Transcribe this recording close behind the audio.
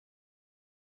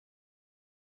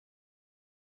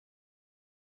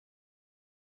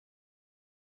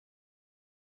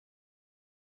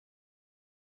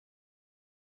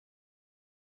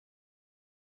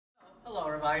Hello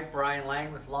everybody, Brian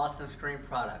Lang with Lawson Screen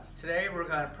Products. Today we're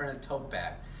going to print a tote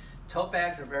bag. Tote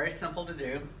bags are very simple to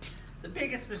do. The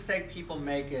biggest mistake people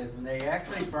make is when they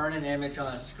actually burn an image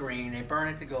on a screen, they burn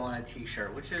it to go on a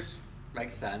t-shirt, which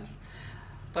makes sense.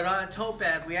 But on a tote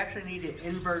bag, we actually need to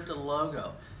invert the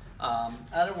logo.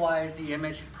 Otherwise, the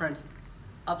image prints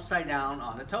upside down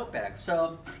on the tote bag.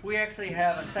 So we actually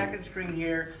have a second screen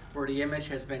here where the image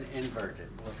has been inverted.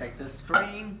 We'll take this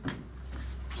screen.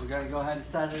 We're going to go ahead and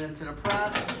set it into the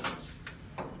press.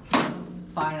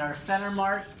 Find our center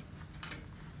mark.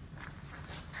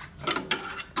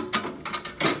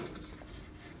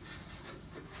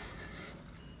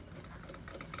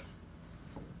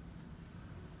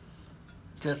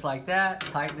 Just like that,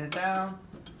 tighten it down.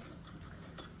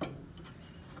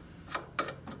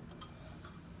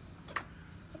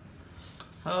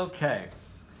 Okay,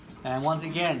 and once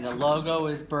again, the logo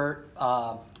is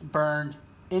burned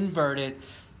inverted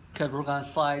because we're going to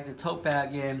slide the tote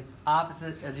bag in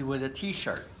opposite as you would a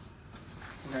t-shirt.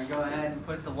 We're going to go ahead and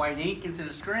put the white ink into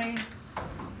the screen.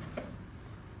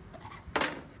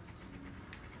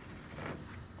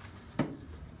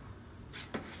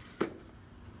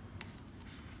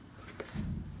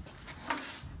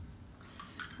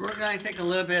 We're going to take a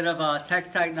little bit of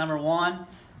Tex-Tite #1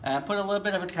 and put a little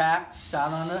bit of a tack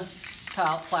down on the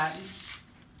towel platen.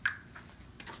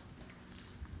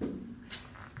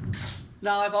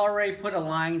 Now I've already put a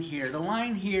line here. The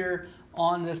line here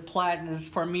on this platen is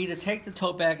for me to take the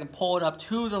tote bag and pull it up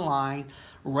to the line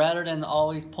rather than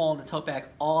always pulling the tote bag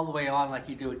all the way on like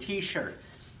you do a t-shirt.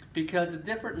 Because the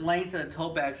different lengths of the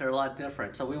tote bags are a lot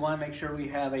different. So we want to make sure we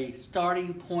have a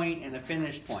starting point and a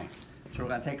finish point. So we're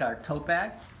going to take our tote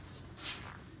bag.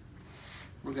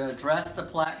 We're going to dress the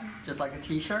platen just like a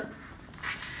t-shirt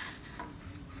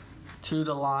to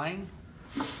the line,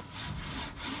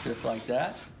 just like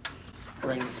that.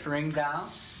 Bring the string down.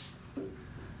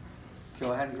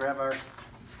 Go ahead and grab our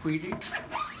squeegee.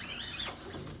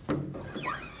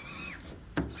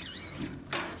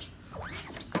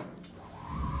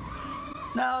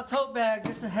 Now a tote bag,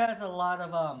 this has a lot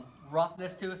of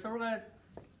roughness to it, so we're going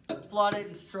to flood it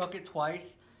and stroke it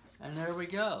twice. And there we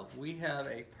go. We have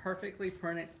a perfectly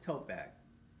printed tote bag.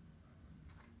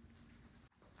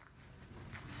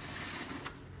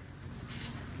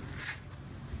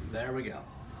 There we go.